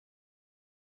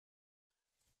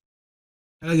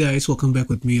Hello guys, welcome back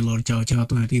with me, Lord Chow Chow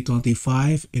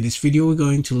 2025. In this video, we're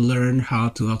going to learn how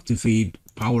to activate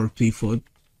Power Pivot.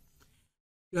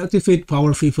 To activate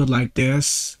Power Pivot like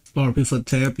this, Power Pivot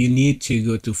tab, you need to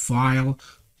go to File,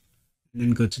 and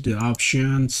then go to the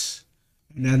Options,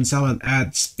 and then select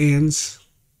Add Ins.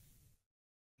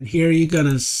 And here you're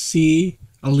gonna see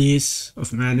a list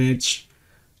of Manage,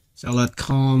 select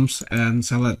Comms, and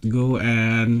select Go,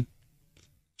 and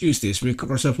choose this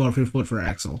Recursive Power Pivot for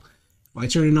Excel. If I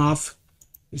turn it off,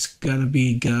 it's gonna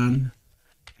be gone.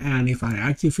 And if I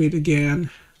activate again,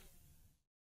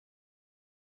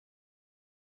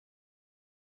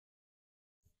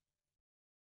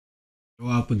 go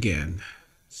up again.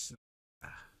 So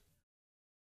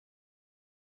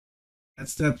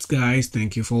that's guys.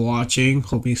 Thank you for watching.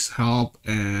 Hope it's helped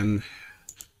and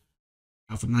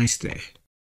have a nice day.